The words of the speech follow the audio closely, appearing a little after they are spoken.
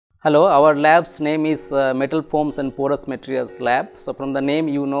Hello, our lab's name is Metal Forms and Porous Materials Lab. So, from the name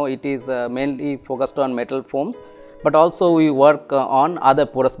you know it is mainly focused on metal forms, but also we work on other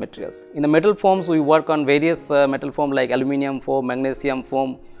porous materials. In the metal forms, we work on various metal form like aluminum foam, magnesium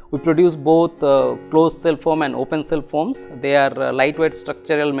foam. We produce both closed cell foam and open cell forms. They are lightweight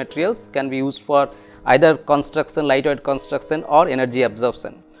structural materials, can be used for either construction, lightweight construction or energy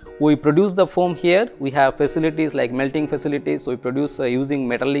absorption. We produce the foam here. We have facilities like melting facilities. So we produce using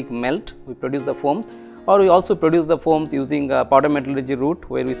metallic melt, we produce the foams, or we also produce the foams using powder metallurgy route,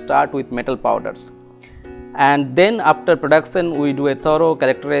 where we start with metal powders. And then after production, we do a thorough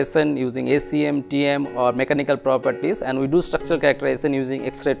characterization using ACM, TM or mechanical properties, and we do structural characterization using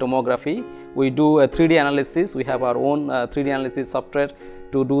X-ray tomography. We do a 3D analysis. We have our own 3D analysis software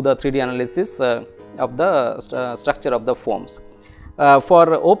to do the 3D analysis of the structure of the foams.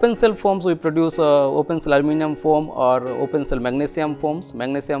 For open cell foams, we produce open cell aluminum foam or open cell magnesium foams.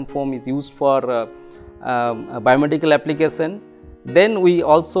 Magnesium foam is used for biomedical application. Then we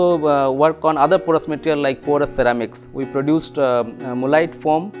also work on other porous material like porous ceramics. We produced mullite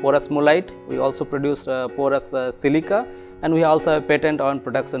foam, porous mullite. We also produced porous silica, and we also have patent on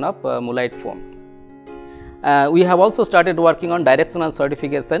production of mullite foam. We have also started working on directional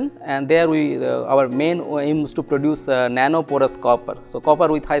certification, and there our main aim is to produce nano porous copper. So,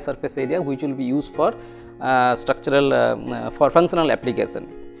 copper with high surface area, which will be used for structural for functional application.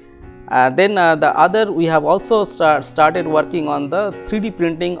 Then the other, we have also started working on the 3D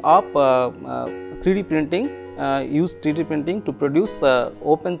printing of 3D printing, use 3D printing to produce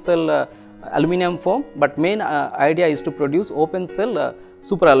open cell aluminum foam, but main idea is to produce open cell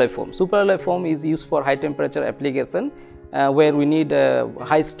superalloy foam. Superalloy foam is used for high temperature application, where we need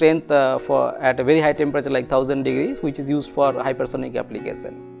high strength for at a very high temperature like 1000 degrees, which is used for hypersonic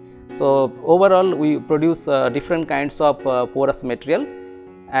application. So, overall we produce different kinds of porous material,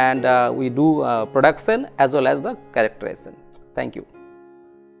 and we do production as well as the characterization. Thank you.